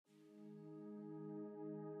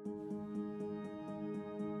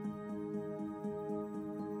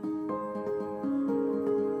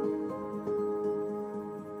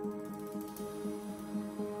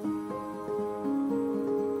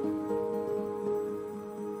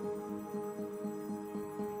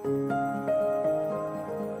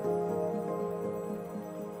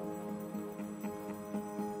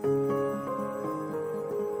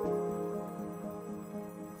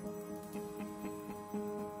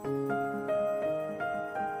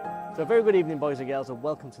So a very good evening, boys and girls, and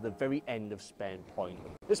welcome to the very end of Spurn Point.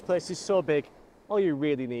 This place is so big, all you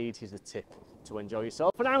really need is a tip to enjoy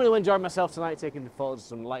yourself. And I'm going to enjoy myself tonight taking the photos of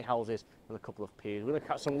some lighthouses and a couple of piers. We're going to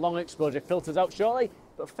catch some long exposure filters out shortly,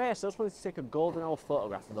 but first I just wanted to take a golden hour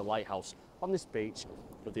photograph of the lighthouse on this beach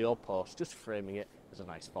with the old post, just framing it as a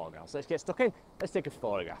nice foreground. So let's get stuck in, let's take a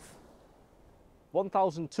photograph.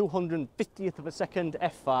 1,250th of a second,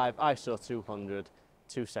 f5, ISO 200,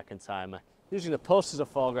 2-second timer. Using the post as a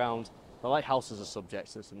foreground, the lighthouse as a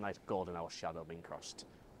subject, and some nice golden hour shadow being crossed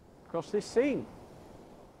across this scene.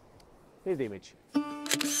 Here's the image.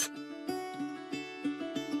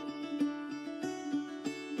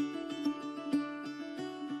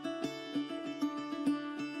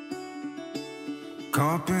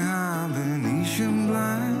 Caught behind Venetian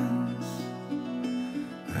blinds,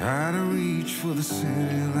 had to reach for the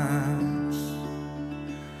city lights.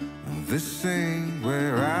 This ain't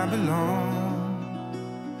where I belong.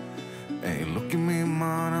 Hey, look at me,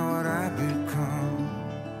 man, what I become.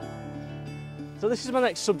 So this is my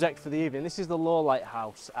next subject for the evening. This is the low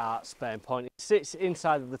lighthouse at Spurn Point. It sits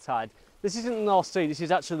inside of the tide. This isn't the North Sea, this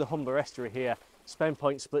is actually the Humber Estuary here. Spurn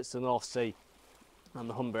Point splits the North Sea and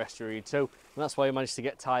the Humber Estuary too. And that's why I managed to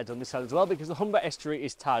get tides on this side as well, because the Humber Estuary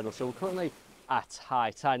is tidal. So we're currently at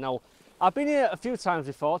high tide. Now, I've been here a few times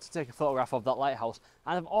before to take a photograph of that lighthouse,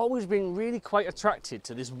 and I've always been really quite attracted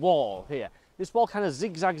to this wall here. This wall kind of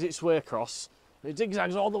zigzags its way across, it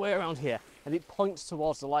zigzags all the way around here, and it points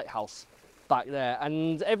towards the lighthouse back there.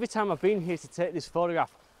 And every time I've been here to take this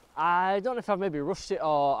photograph, I don't know if I've maybe rushed it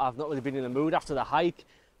or I've not really been in the mood after the hike,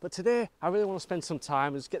 but today I really want to spend some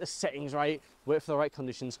time, just get the settings right, wait for the right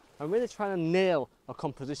conditions, and really trying to nail a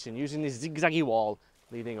composition using this zigzaggy wall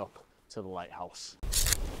leading up to the lighthouse.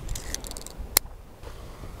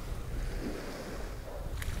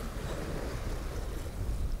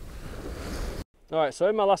 Alright, so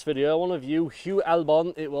in my last video, one of you, Hugh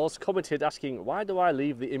Albon, it was, commented asking, why do I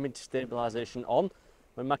leave the image stabilisation on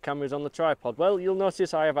when my camera is on the tripod? Well, you'll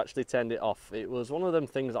notice I have actually turned it off. It was one of them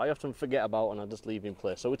things that I often forget about and I just leave in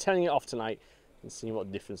place. So we're turning it off tonight and seeing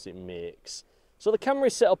what difference it makes. So the camera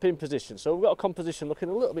is set up in position. So we've got a composition looking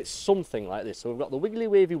a little bit something like this. So we've got the wiggly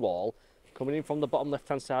wavy wall coming in from the bottom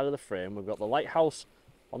left-hand side of the frame. We've got the lighthouse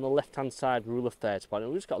on the left-hand side rule of thirds point.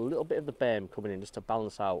 And we've just got a little bit of the beam coming in just to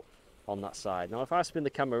balance out on that side. Now if I spin the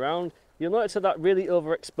camera around, you'll notice that really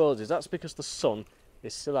overexposes. That's because the sun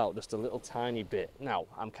is still out just a little tiny bit. Now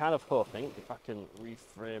I'm kind of hoping, if I can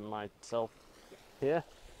reframe myself here,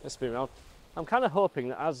 let's spin around. I'm kind of hoping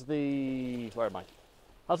that as the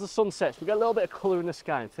sun sets, we get a little bit of colour in the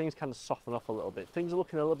sky and things kind of soften up a little bit. Things are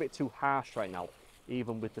looking a little bit too harsh right now,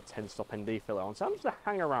 even with the 10-stop ND filter on. So I'm just going to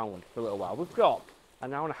hang around for a little while. We've got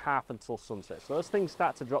an hour and a half until sunset, so as things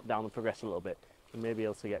start to drop down and progress a little bit, we may be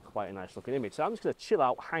able to get quite a nice looking image. So I'm just going to chill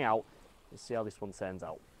out, hang out, and see how this one turns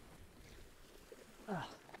out.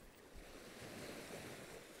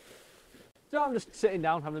 So I'm just sitting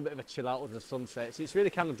down, having a bit of a chill out as the sun sets. It's really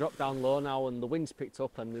kind of dropped down low now, and the wind's picked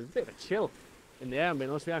up, and there's a bit of a chill in the air. I mean,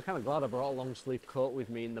 honestly, I'm kind of glad I brought a long sleeve coat with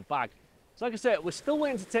me in the bag. So like I said, we're still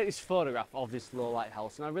waiting to take this photograph of this low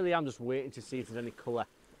lighthouse, and I really am just waiting to see if there's any colour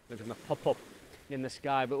that's going to pop up in the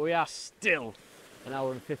sky. But we are still an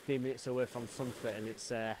hour and 15 minutes away from sunset, and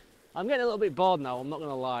it's I'm getting a little bit bored now, I'm not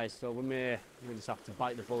going to lie, so we may just have to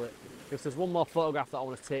bite the bullet. If there's one more photograph that I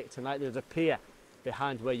want to take tonight, there's a pier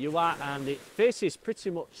behind where you are, and it faces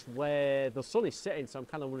pretty much where the sun is setting, so I'm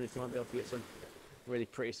kind of wondering if you might be able to get some really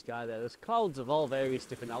pretty sky there. There's clouds of all various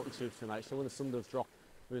different altitudes tonight, so when the sun does drop,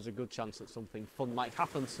 there is a good chance that something fun might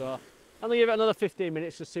happen. So I'm going to give it another 15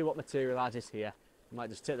 minutes to see what materialises here. I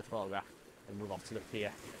might just take the photograph and move off to the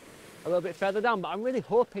pier a little bit further down, but I'm really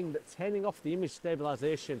hoping that turning off the image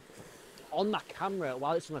stabilisation on that camera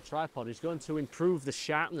while it's on a tripod is going to improve the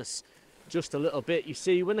sharpness just a little bit. You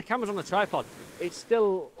see, when the camera's on the tripod, it's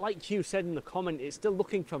still, like Hugh said in the comment, it's still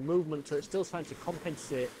looking for movement, so it's still trying to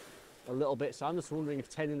compensate a little bit. So I'm just wondering if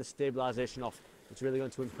turning the stabilisation off is really going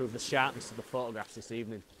to improve the sharpness of the photographs this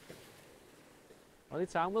evening. Only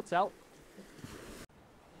time will tell.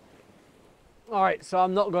 Alright, so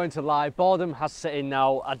I'm not going to lie, boredom has set in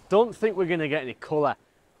now. I don't think we're going to get any colour.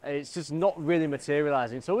 It's just not really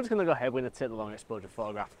materialising. So we're just going to go ahead, we're going to take the long exposure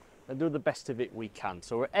photograph and do the best of it we can.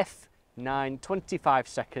 So we're at f9, 25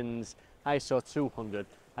 seconds, ISO 200.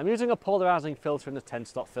 I'm using a polarising filter and a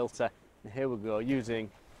 10-stop filter. And here we go, using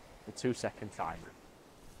the 2-second timer.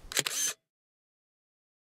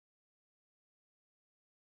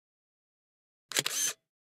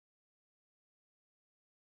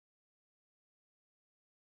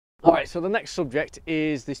 Alright, so the next subject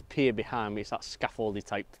is this pier behind me. It's that scaffoldy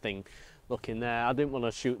type thing looking there. I didn't want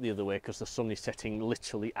to shoot the other way because the sun is setting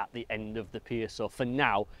literally at the end of the pier. So for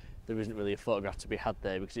now, there isn't really a photograph to be had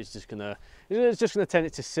there because it's just gonna turn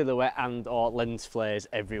it to silhouette and or lens flares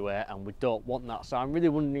everywhere, and we don't want that. So I'm really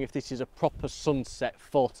wondering if this is a proper sunset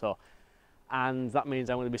photo, and that means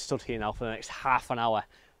I'm going to be stood here now for the next half an hour,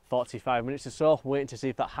 45 minutes or so, waiting to see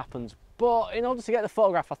if that happens. But in order to get the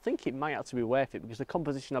photograph, I think it might actually be worth it because the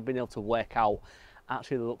composition I've been able to work out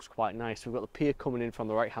actually looks quite nice. We've got the pier coming in from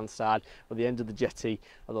the right hand side, or the end of the jetty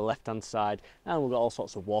on the left hand side, and we've got all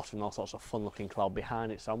sorts of water and all sorts of fun looking cloud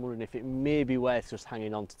behind it. So I'm wondering if it may be worth just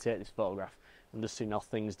hanging on to take this photograph and just seeing how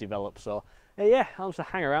things develop. So yeah, I'll just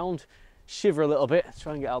hang around, shiver a little bit,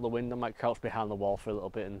 try and get out of the wind. I might crouch behind the wall for a little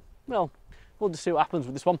bit, and well, we'll just see what happens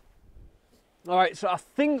with this one. All right, so I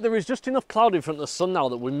think there is just enough cloud in front of the sun now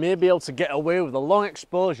that we may be able to get away with a long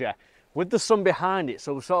exposure with the sun behind it.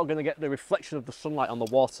 So we're sort of going to get the reflection of the sunlight on the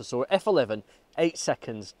water. So we're f11, 8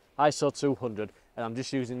 seconds, ISO 200, and I'm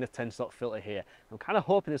just using the 10-stop filter here. I'm kind of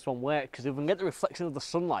hoping this one works because if we can get the reflection of the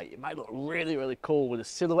sunlight, it might look really, really cool with a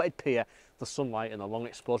silhouetted pier, the sunlight, and a long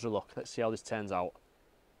exposure look. Let's see how this turns out.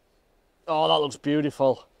 Oh, that looks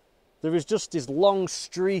beautiful. There is just this long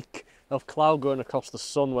streak of cloud going across the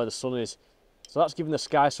sun where the sun is. So that's giving the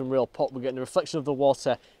sky some real pop. We're getting the reflection of the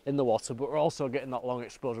water in the water, but we're also getting that long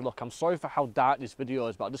exposure look. I'm sorry for how dark this video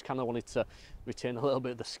is, but I just kind of wanted to retain a little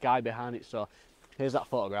bit of the sky behind it. So here's that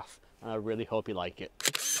photograph, and I really hope you like it.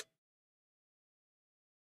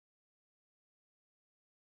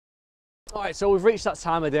 All right, so we've reached that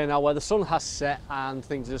time of day now where the sun has set and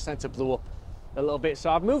things are starting to blow up a little bit. So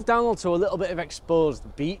I've moved down onto a little bit of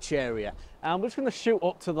exposed beach area, and we're just going to shoot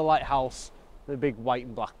up to the lighthouse, the big white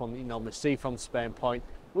and black one that you normally see from Spurn Point.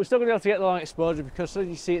 We're still going to be able to get the long exposure because, as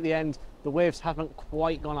you see at the end, the waves haven't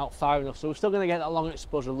quite gone out far enough, so we're still going to get that long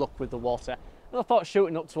exposure look with the water. And I thought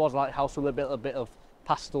shooting up towards the lighthouse with a bit of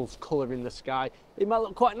pastels colour in the sky, it might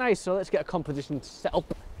look quite nice. So let's get a composition set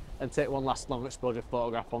up and take one last long exposure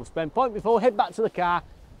photograph on Spurn Point before we head back to the car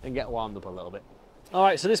and get warmed up a little bit. All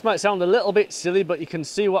right, so this might sound a little bit silly, but you can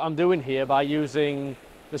see what I'm doing here by using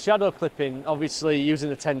the shadow clipping. Obviously using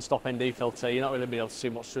the 10-stop ND filter, you're not really able to see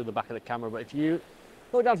much through the back of the camera, but if you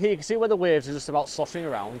look down here, you can see where the waves are just about sloshing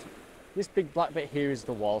around. This big black bit here is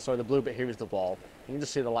the wall, sorry, the blue bit here is the wall. You can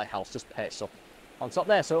just see the lighthouse just perched up on top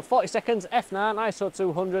there. So 40 seconds, f9, ISO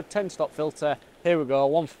 200, 10-stop filter. Here we go,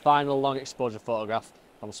 one final long exposure photograph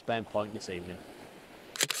from Spurn Point this evening.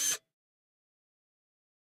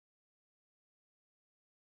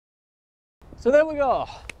 So there we go.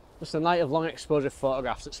 Just a night of long exposure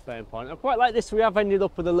photographs at Spurn Point. I quite like this. We have ended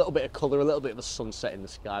up with a little bit of colour, a little bit of a sunset in the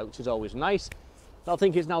sky, which is always nice. I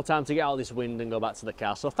think it's now time to get out of this wind and go back to the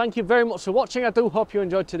car. So thank you very much for watching. I do hope you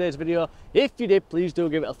enjoyed today's video. If you did, please do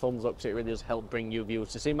give it a thumbs up because it really does help bring you viewers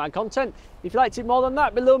to see my content. If you liked it more than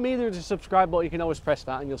that, below me there is a subscribe button. You can always press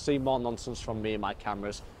that and you'll see more nonsense from me and my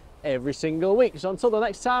cameras every single week. So until the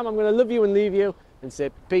next time, I'm going to love you and leave you and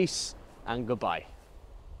say peace and goodbye.